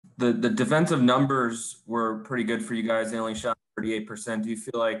The defensive numbers were pretty good for you guys. They only shot 38%. Do you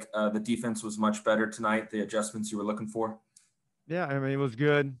feel like the defense was much better tonight, the adjustments you were looking for? Yeah, I mean, it was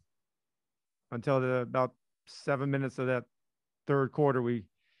good until about 7 minutes of that third quarter. We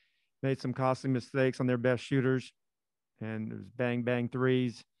made some costly mistakes on their best shooters, and it was bang, bang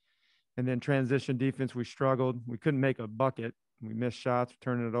threes. And then transition defense, we struggled. We couldn't make a bucket. We missed shots,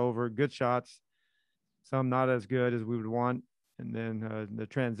 turning it over. Good shots, some not as good as we would want. And then the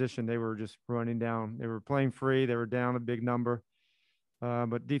transition, they were just running down. They were playing free. They were down a big number.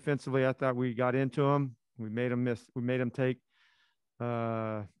 But defensively, I thought we got into them. We made them miss. We made them take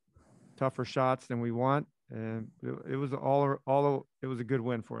tougher shots than we want. And it was it was a good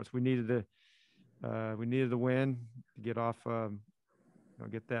win for us. We needed the win to get off,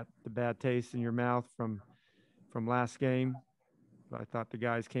 get the bad taste in your mouth from last game. I thought the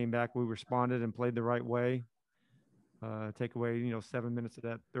guys came back. We responded and played the right way. Take away, 7 minutes of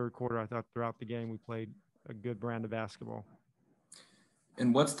that third quarter. I thought throughout the game we played a good brand of basketball.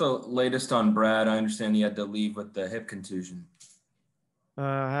 And what's the latest on Brad? I understand he had to leave with the hip contusion.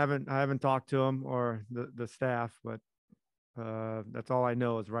 I haven't talked to him or the staff, but that's all I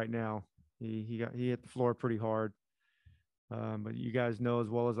know is right now he hit the floor pretty hard. But you guys know as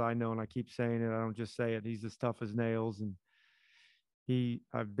well as I know, and I keep saying it. I don't just say it. He's as tough as nails, and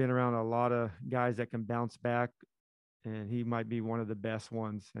I've been around a lot of guys that can bounce back, and he might be one of the best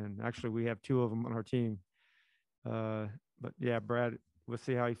ones. And actually, we have two of them on our team. But yeah, Brad, we'll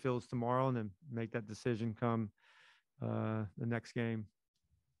see how he feels tomorrow, and then make that decision come the next game.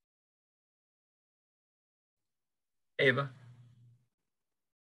 Ava.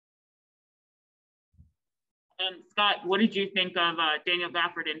 Scott, what did you think of Daniel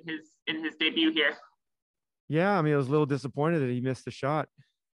Gafford in his debut here? Yeah, I mean, I was a little disappointed that he missed the shot.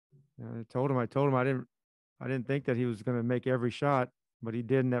 I told him I didn't think that he was going to make every shot, but he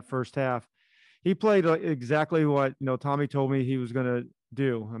did in that first half. He played exactly what Tommy told me he was going to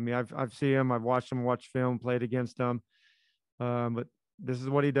do. I mean, I've seen him, I've watched him watch film, played against him, but this is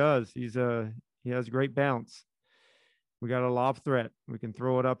what he does. He has great bounce. We got a lob threat. We can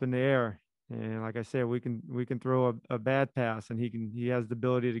throw it up in the air. And like I said, we can throw a bad pass, and he has the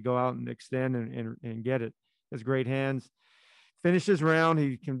ability to go out and extend and get it. He has great hands. Finishes round.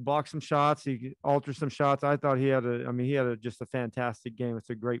 He can block some shots. He can alter some shots. I thought he had just a fantastic game. It's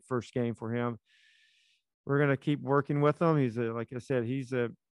a great first game for him. We're gonna keep working with him. Like I said, he's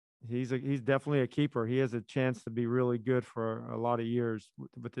definitely a keeper. He has a chance to be really good for a lot of years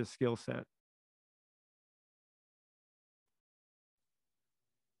with this skill set.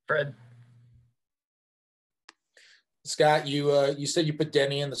 Fred. Scott, you said you put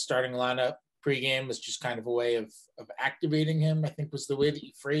Denny in the starting lineup pregame as just kind of a way of activating him, I think was the way that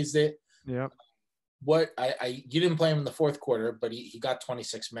you phrased it. Yeah. You didn't play him in the fourth quarter, but he got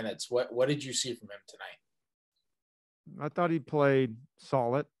 26 minutes. What did you see from him tonight? I thought he played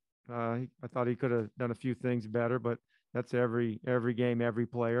solid. I thought he could have done a few things better, but that's every game, every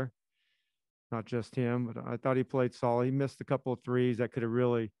player, not just him. But I thought he played solid. He missed a couple of threes that could have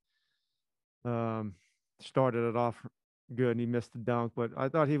really started it off good, and he missed the dunk. But I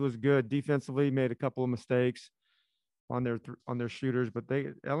thought he was good defensively. Made a couple of mistakes on their shooters, but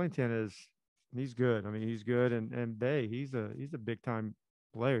Ellington he's good. I mean, he's good, and Bay, he's a big time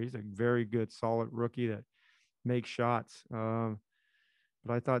player. He's a very good, solid rookie that makes shots. But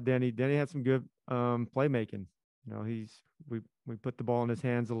I thought Denny had some good playmaking. We put the ball in his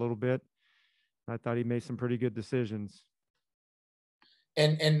hands a little bit. I thought he made some pretty good decisions.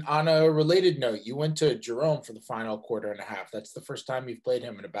 And on a related note, you went to Jerome for the final quarter and a half. That's the first time you've played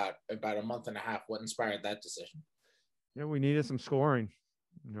him in about a month and a half. What inspired that decision? Yeah, we needed some scoring.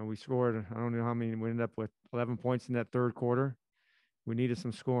 We scored, I don't know how many, we ended up with 11 points in that third quarter. We needed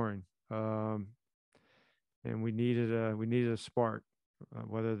some scoring. And we needed a spark,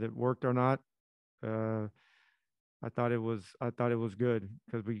 whether that worked or not. I thought it was good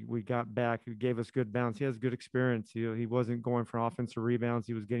because we got back. He gave us good bounce. He has good experience. He wasn't going for offensive rebounds.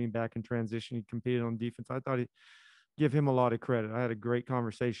 He was getting back in transition. He competed on defense. I thought he'd give him a lot of credit. I had a great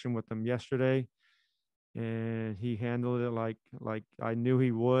conversation with him yesterday, and he handled it like I knew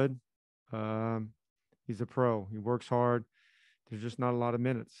he would. He's a pro. He works hard. There's just not a lot of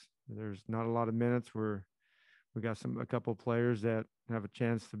minutes. There's not a lot of minutes where we got a couple of players that have a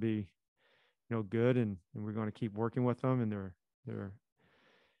chance to be good, and we're going to keep working with them. And they're.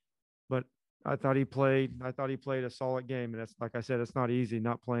 But I thought he played a solid game, and that's, like I said, it's not easy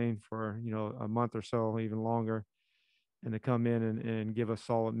not playing for a month or so, even longer, and to come in and give us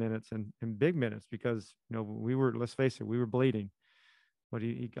solid minutes and big minutes because let's face it, we were bleeding, but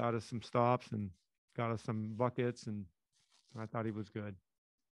he got us some stops and got us some buckets, and I thought he was good.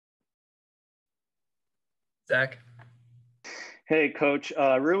 Zach. Hey, Coach.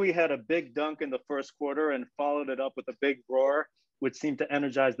 Rui had a big dunk in the first quarter and followed it up with a big roar, which seemed to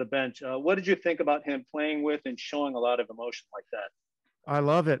energize the bench. What did you think about him playing with and showing a lot of emotion like that? I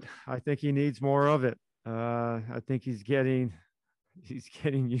love it. I think he needs more of it. I think he's getting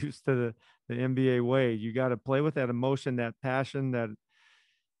used to the NBA way. You got to play with that emotion, that passion,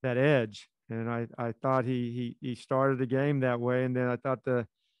 that edge. And I thought he started the game that way, and then I thought the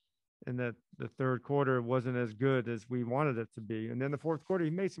third quarter wasn't as good as we wanted it to be. And then the fourth quarter, he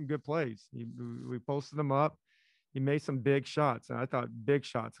made some good plays. We posted him up. He made some big shots, and I thought big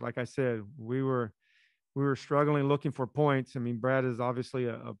shots. Like I said, we were struggling looking for points. I mean, Brad is obviously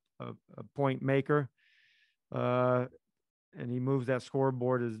a point maker, and he moves that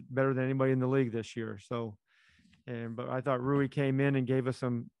scoreboard is better than anybody in the league this year. So, but I thought Rui came in and gave us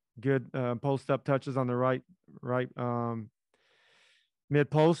some good post up touches on the right mid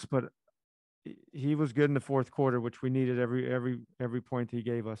post, but he was good in the fourth quarter, which we needed every point he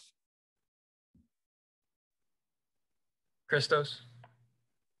gave us. Christos.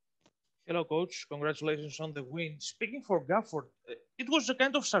 Hello, Coach. Congratulations on the win. Speaking for Gafford, it was a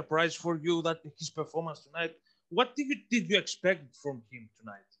kind of surprise for you that his performance tonight. What did you expect from him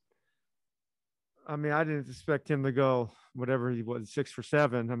tonight? I mean, I didn't expect him to go whatever he was, 6 for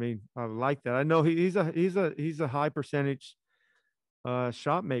 7. I mean, I like that. I know he's a high percentage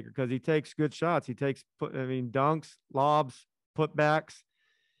shot maker because he takes good shots. He takes dunks, lobs, putbacks.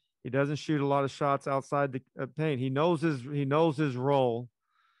 He doesn't shoot a lot of shots outside the paint. He knows his role,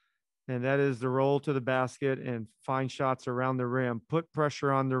 and that is the roll to the basket and find shots around the rim, put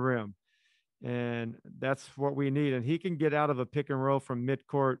pressure on the rim. And that's what we need. And he can get out of a pick and roll from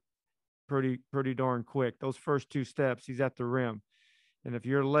midcourt pretty darn quick. Those first 2 steps, he's at the rim. And if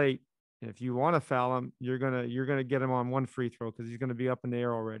you're late, and if you want to foul him, you're gonna get him on 1 free throw because he's gonna be up in the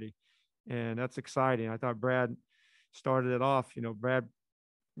air already. And that's exciting. I thought Brad started it off, Brad,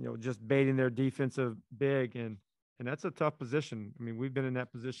 just baiting their defensive big, and that's a tough position. I mean, we've been in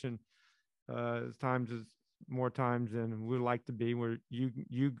that position more times than we like to be, where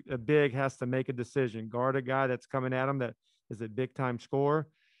a big has to make a decision, guard a guy that's coming at him that is a big time scorer.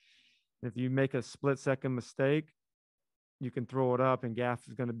 If you make a split second mistake, you can throw it up, and Gaff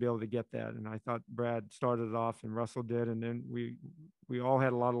is going to be able to get that. And I thought Brad started it off, and Russell did, and then we all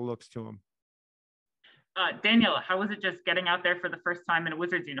had a lot of looks to him. Daniel, how was it just getting out there for the first time in a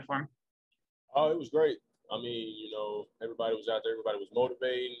Wizards uniform? Oh, it was great. I mean, everybody was out there. Everybody was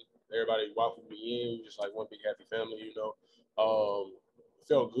motivating. Everybody welcomed me in. Just like one big happy family,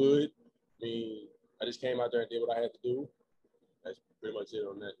 Felt good. I mean, I just came out there and did what I had to do. That's pretty much it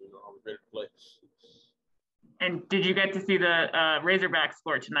on that. I was ready to play. And did you get to see the Razorbacks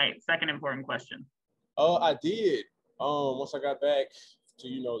score tonight? Second important question. I did. Once I got back to,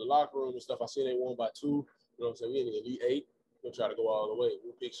 the locker room and stuff, I seen they won by 2. You know what I'm saying? We in the Elite 8. We'll try to go all the way.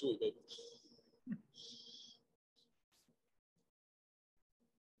 We'll pick sweet, baby.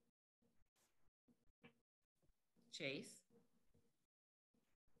 Chase.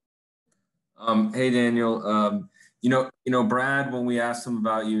 Hey, Daniel. Brad, when we asked him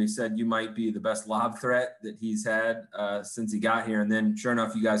about you, he said you might be the best lob threat that he's had since he got here. And then sure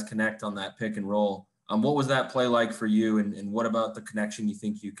enough, you guys connect on that pick and roll. What was that play like for you? And what about the connection you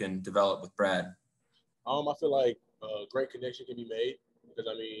think you can develop with Brad? I feel like a great connection can be made because,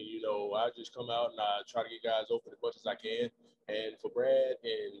 I just come out and I try to get guys open as much as I can. And for Brad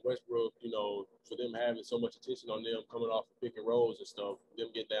and Westbrook, for them having so much attention on them coming off of pick and rolls and stuff, them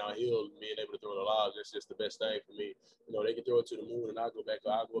getting downhill and being able to throw the lobs, that's just the best thing for me. They can throw it to the moon and I'll go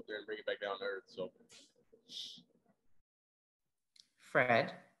up there and bring it back down to earth. So,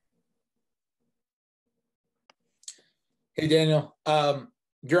 Fred. Hey, Daniel.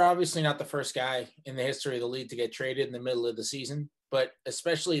 You're obviously not the first guy in the history of the league to get traded in the middle of the season, but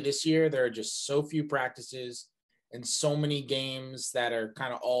especially this year, there are just so few practices and so many games that are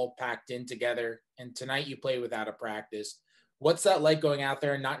kind of all packed in together. And tonight you play without a practice. What's that like going out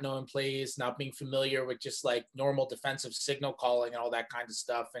there and not knowing plays, not being familiar with just like normal defensive signal calling and all that kind of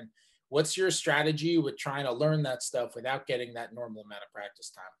stuff? And what's your strategy with trying to learn that stuff without getting that normal amount of practice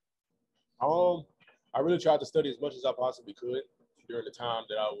time? I really tried to study as much as I possibly could during the time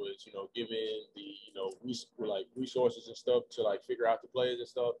that I was, given the, resources and stuff to like figure out the plays and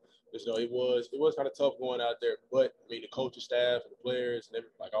stuff. Because, it was kind of tough going out there, but I mean, the coaching staff and the players and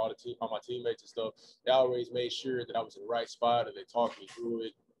all my teammates and stuff, they always made sure that I was in the right spot and they talked me through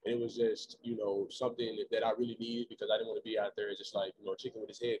it. And it was just, you know, something that I really needed because I didn't want to be out there just like, you know, chicken with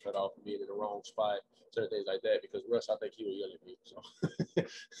his head cut off and being in the wrong spot, certain things like that. Because Russ, I think he would yell at me.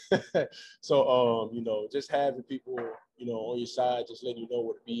 So, you know, just having people, you know, on your side, just letting you know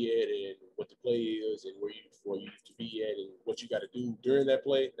where to be at and what the play is and where you to be at and what you got to do during that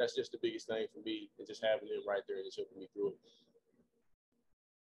play. That's just the biggest thing for me, and just having them right there and just helping me through it.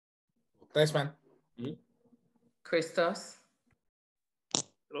 Thanks, man. Mm-hmm. Christos.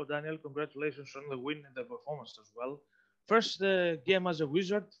 Hello, Daniel. Congratulations on the win and the performance as well. First game as a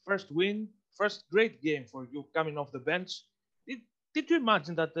Wizard, first win, first great game for you coming off the bench. Did you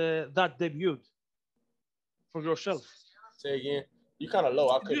imagine that that debut for yourself? Say again. You kind of low.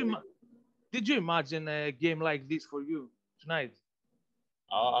 I couldn't. Did you imagine a game like this for you tonight?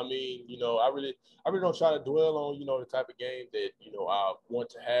 I mean, you know, I really don't try to dwell on, you know, the type of game that, you know, I want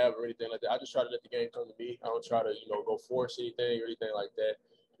to have or anything like that. I just try to let the game come to me. I don't try to, you know, go force anything or anything like that,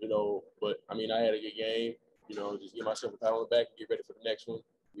 you know. But, I mean, I had a good game, you know, just give myself a pat on the back and get ready for the next one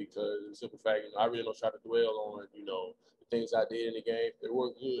because the simple fact, you know, I really don't try to dwell on, you know, the things I did in the game. They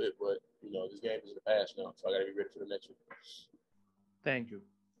were good, but, you know, this game is in the past now, so I got to be ready for the next one. Thank you.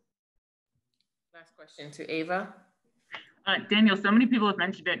 Last question to Ava. Daniel, so many people have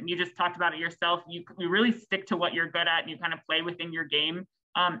mentioned it, and you just talked about it yourself. You really stick to what you're good at, and you kind of play within your game.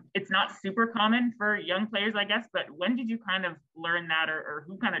 It's not super common for young players, I guess, but when did you kind of learn that, or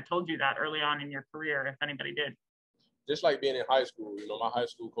who kind of told you that early on in your career, if anybody did? Just like being in high school, you know, my high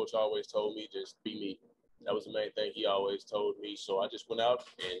school coach always told me just be me. That was the main thing he always told me. So I just went out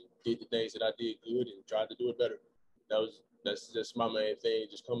and did the things that I did good and tried to do it better. That's just my main thing.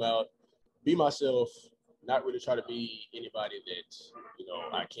 Just come out, be myself, not really try to be anybody that, you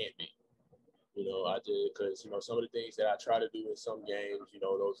know, I can't be. You know, I did because, you know, some of the things that I try to do in some games, you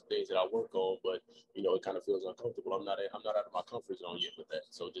know, those are things that I work on, but, you know, it kind of feels uncomfortable. I'm not out of my comfort zone yet with that.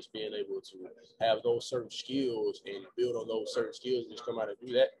 So just being able to have those certain skills and build on those certain skills and just come out and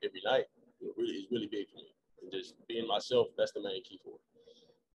do that every night, is really big for me. And just being myself, that's the main key for it.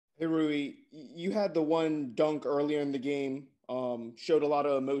 Hey, Rui, you had the one dunk earlier in the game, showed a lot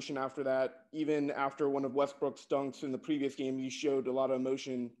of emotion after that. Even after one of Westbrook's dunks in the previous game, you showed a lot of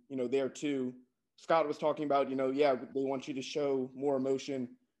emotion, you know, there too. Scott was talking about, you know, yeah, they want you to show more emotion.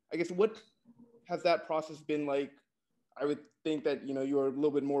 I guess what has that process been like? I would think that, you know, you were a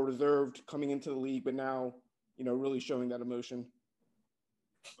little bit more reserved coming into the league, but now, you know, really showing that emotion.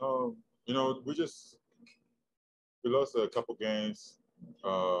 You know, we lost a couple games,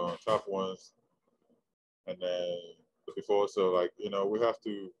 tough ones, and then before, so like, you know, we have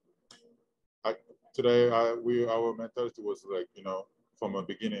to. Our mentality was like, you know, from the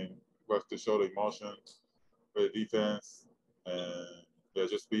beginning, we have to show the emotion, for the defense, and yeah,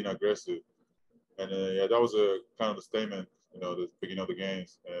 just being aggressive. And yeah, that was a kind of a statement, you know, the beginning of the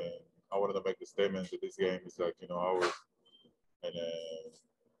games, and I wanted to make the statement that this game is like, you know, ours, and then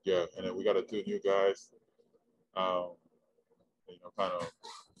yeah, and then we got 2 new guys. You know, kind of,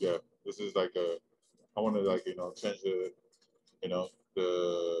 yeah, this is like I want to like, you know, change the, you know,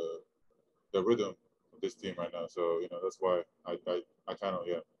 the rhythm of this team right now. So, you know, that's why I kind of,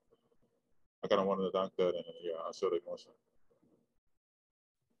 yeah, I kind of wanted to dunk that, and yeah, I showed emotion.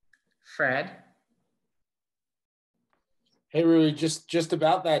 Fred. Hey, Rui, just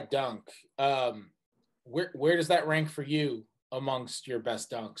about that dunk. Where does that rank for you amongst your best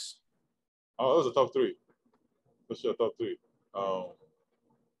dunks? Oh, it was a top 3. For sure, top 3.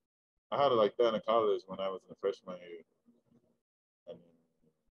 I had it like that in college when I was in the freshman year. And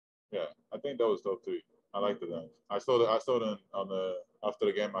yeah, I think that was top 3. I liked the dunk. I saw them on the after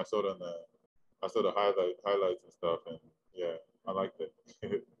the game. I saw the highlights and stuff, and yeah, I liked it.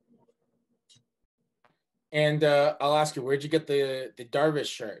 And I'll ask you, where'd you get the Darvish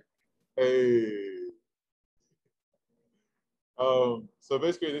shirt? Hey. So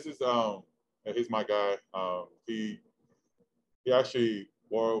basically, this is he's my guy. He actually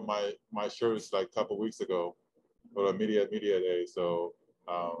wore my shirts like a couple weeks ago for a media day. So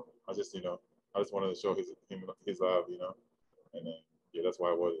I just, you know, I just wanted to show his love, you know, and then yeah, that's why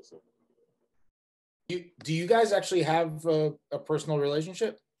I wore it. So. Do you guys actually have a personal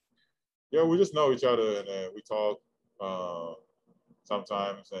relationship? Yeah, we just know each other, and we talk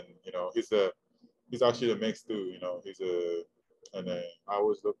sometimes, and you know, he's actually a mix too, you know. And then I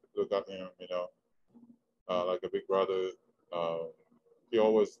always look at him, you know, like a big brother.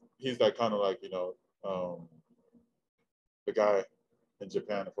 He's like kind of like, you know, the guy in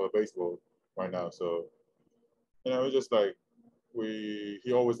Japan for baseball right now. So, you know, it's just like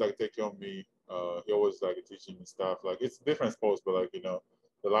he always like take care of me. He always like teaching me stuff. Like it's different sports, but like, you know,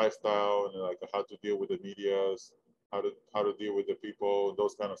 the lifestyle and like how to deal with the medias how to deal with the people,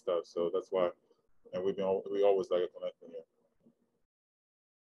 those kind of stuff. So that's why, and we always like a connection here.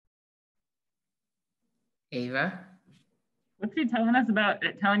 Ava? What's he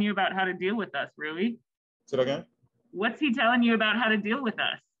telling you about how to deal with us, Rui? Say that again? What's he telling you about how to deal with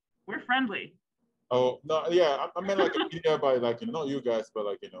us? We're friendly. Oh, no, yeah, I meant like a media by like, not you guys, but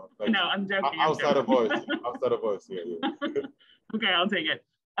like, like no, I'm joking. Outside of us, yeah. Okay, I'll take it.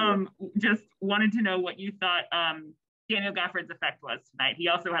 Just wanted to know what you thought Daniel Gafford's effect was tonight. He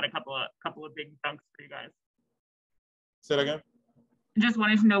also had a couple of big dunks for you guys. Say that again? Just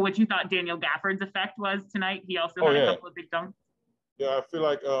wanted to know what you thought Daniel Gafford's effect was tonight. He also had a couple of big dunks. Yeah, I feel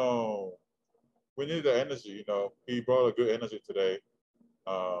like we need the energy, He brought a good energy today.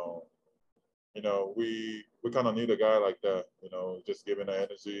 We kind of need a guy like that, just giving the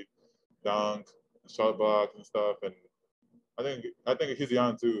energy, dunk, shot block and stuff. And I think he's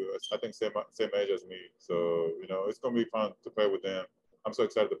young too. I think same age as me. So, it's gonna be fun to play with him. I'm so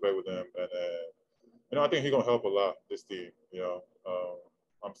excited to play with him. And I think he's gonna help a lot this team,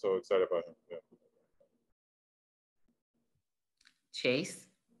 I'm so excited about him. Yeah. Chase?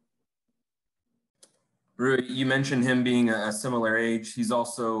 Rui, you mentioned him being a similar age. He's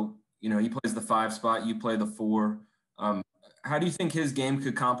also, he plays the 5 spot, you play the 4. How do you think his game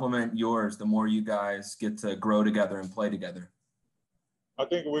could complement yours the more you guys get to grow together and play together? I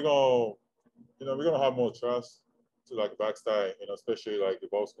think we're gonna have more trust to like backside, especially like the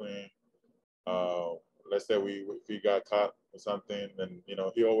ball screen. Let's say if we got caught or something, then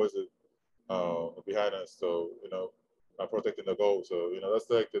he always is behind us. So protecting the goal. So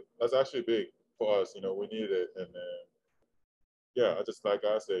that's actually big for us. We need it, and yeah, I just like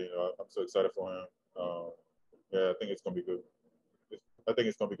I said, I'm so excited for him. Yeah, I think it's gonna be good. I think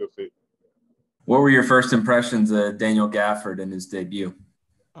it's gonna be good fit. What were your first impressions of Daniel Gafford in his debut?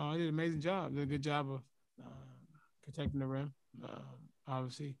 He did an amazing job. Did a good job of protecting the rim.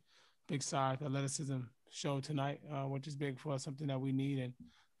 Obviously, big size, athleticism showed tonight, which is big for us, something that we need. And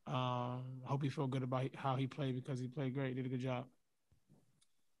hope he felt good about how he played because he played great. Did a good job.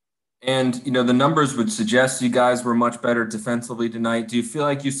 And, the numbers would suggest you guys were much better defensively tonight. Do you feel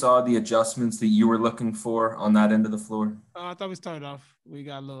like you saw the adjustments that you were looking for on that end of the floor? I thought we started off. We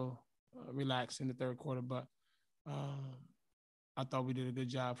got a little relaxed in the third quarter, but I thought we did a good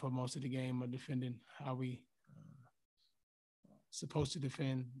job for most of the game of defending how we supposed to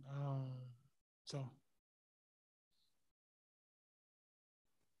defend.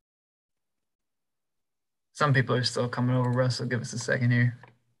 Some people are still coming over. Russell, give us a second here.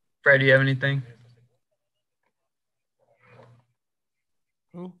 Brad, do you have anything?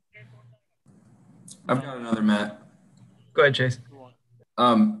 Who? I've got another, Matt. Go ahead, Chase.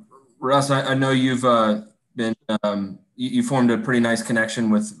 Russ, I know you've been you formed a pretty nice connection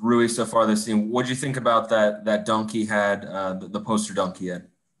with Rui so far this season. What did you think about that dunk he had, the poster dunk he had?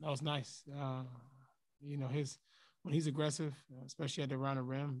 That was nice. When he's aggressive, especially at the around the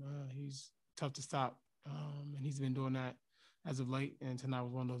rim, he's tough to stop, and he's been doing that as of late. And tonight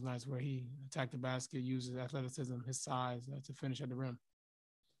was one of those nights where he attacked the basket, used his athleticism, his size to finish at the rim.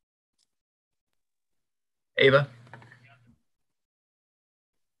 Ava?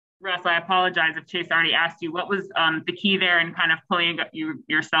 Russ, I apologize if Chase already asked you. What was the key there in kind of pulling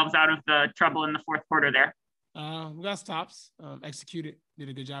yourselves out of the trouble in the fourth quarter there? We got stops, executed, did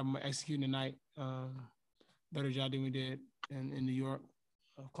a good job of executing tonight. Better job than we did in New York,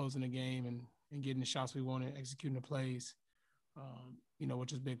 closing the game and getting the shots we wanted, executing the plays,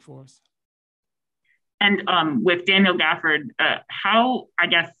 which is big for us. And with Daniel Gafford, how, I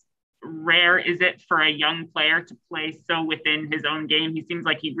guess, rare is it for a young player to play so within his own game? He seems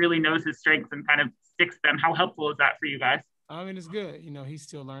like he really knows his strengths and kind of sticks them. How helpful is that for you guys? I mean, it's good. He's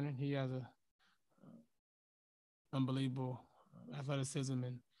still learning. He has a unbelievable athleticism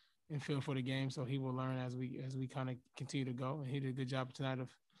and feel for the game, so he will learn as we kind of continue to go. And he did a good job tonight of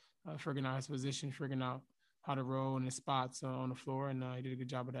figuring out his position, figuring out how to roll in his spots on the floor, and he did a good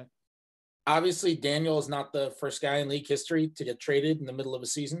job of that. Obviously, Daniel is not the first guy in league history to get traded in the middle of a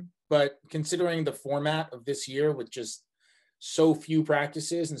season, but considering the format of this year with just so few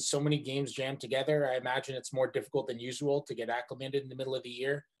practices and so many games jammed together, I imagine it's more difficult than usual to get acclimated in the middle of the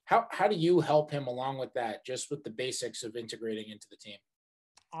year. How do you help him along with that, just with the basics of integrating into the team?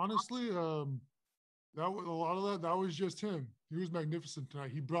 Honestly, that was a lot of that was just him. He was magnificent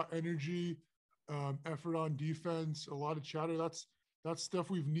tonight. He brought energy, effort on defense, a lot of chatter. That's stuff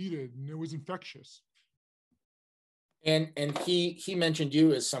we've needed, and it was infectious. And he mentioned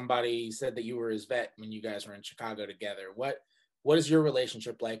you as somebody. He said that you were his vet when you guys were in Chicago together. What is your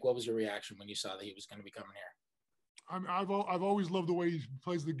relationship like? What was your reaction when you saw that he was going to be coming here? I've always loved the way he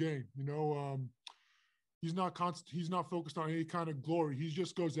plays the game. he's not focused on any kind of glory. He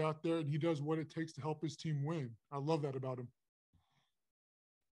just goes out there and he does what it takes to help his team win. I love that about him.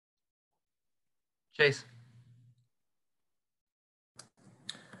 Chase.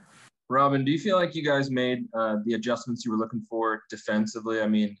 Robin, do you feel like you guys made the adjustments you were looking for defensively? I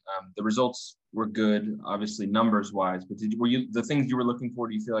mean, the results were good, obviously numbers wise, but were you the things you were looking for?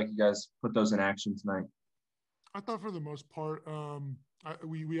 Do you feel like you guys put those in action tonight? I thought for the most part,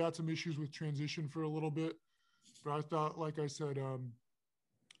 we had some issues with transition for a little bit, but I thought, like I said,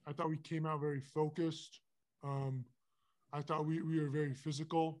 I thought we came out very focused. I thought we were very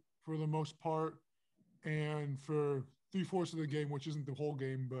physical for the most part, and for 3/4 of the game, which isn't the whole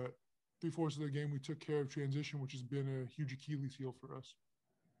game, but 3/4 of the game, we took care of transition, which has been a huge Achilles heel for us.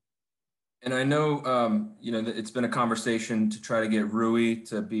 And I know, it's been a conversation to try to get Rui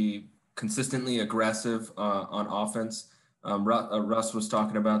to be consistently aggressive on offense. Russ was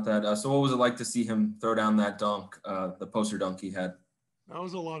talking about that. So what was it like to see him throw down that dunk, the poster dunk he had? That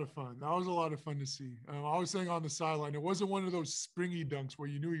was a lot of fun. That was a lot of fun to see. I was saying on the sideline, it wasn't one of those springy dunks where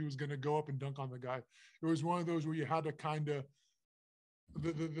you knew he was going to go up and dunk on the guy. It was one of those where you had to kind of,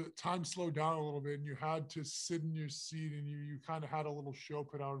 the time slowed down a little bit and you had to sit in your seat and you kind of had a little show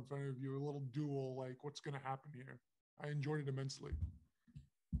put out in front of you, a little duel, like what's going to happen here. I enjoyed it immensely.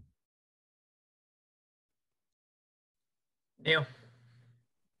 Neil.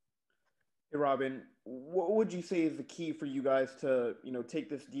 Hey, Robin, what would you say is the key for you guys to, take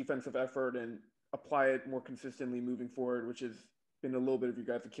this defensive effort and apply it more consistently moving forward, which has been a little bit of you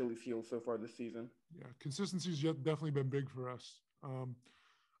guys' Achilles heel so far this season? Yeah, consistency's definitely been big for us.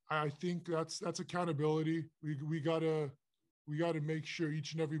 I think that's accountability. We gotta make sure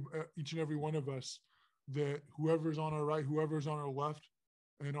each and every one of us, that whoever's on our right, whoever's on our left,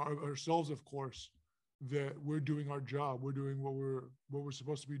 and ourselves, of course, that we're doing our job. We're doing what we're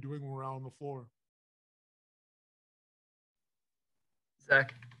supposed to be doing when we're out on the floor.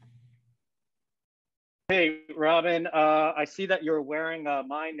 Zach. Hey, Robin, I see that you're wearing a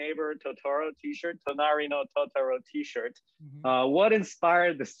My Neighbor Totoro t-shirt, Tonari no Totoro t-shirt. Mm-hmm. What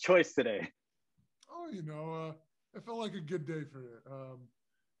inspired this choice today? Oh, it felt like a good day for it.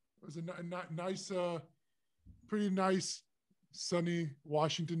 It was a nice, pretty nice, sunny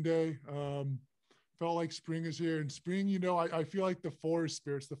Washington day. Felt like spring is here. And spring, I feel like the forest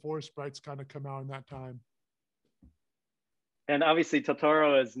spirits, the forest sprites kind of come out in that time. And obviously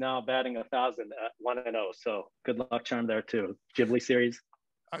Totoro is now batting 1,000 at 1-0. So good luck charm there too. Ghibli series.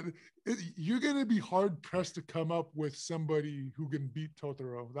 You're going to be hard pressed to come up with somebody who can beat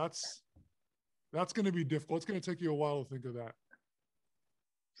Totoro. That's going to be difficult. It's going to take you a while to think of that.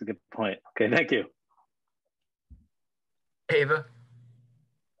 That's a good point. Okay, thank you. Ava.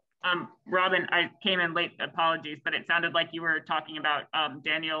 Robin, I came in late, apologies, but it sounded like you were talking about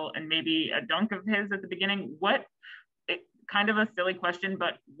Daniel and maybe a dunk of his at the beginning. Kind of a silly question,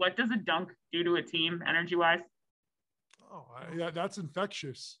 but what does a dunk do to a team energy-wise? Oh, that's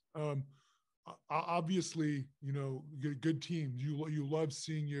infectious. Obviously, good teams, you love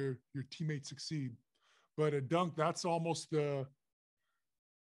seeing your teammates succeed, but a dunk, that's almost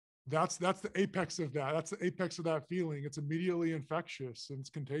that's the apex of that. That's the apex of that feeling. It's immediately infectious and it's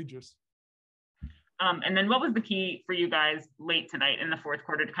contagious. And then what was the key for you guys late tonight in the fourth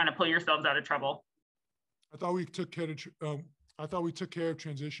quarter to kind of pull yourselves out of trouble? I thought we took care of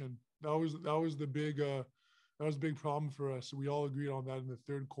transition. That was the big problem for us. We all agreed on that in the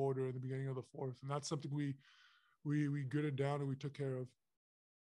third quarter and the beginning of the fourth, and that's something we gritted down and we took care of.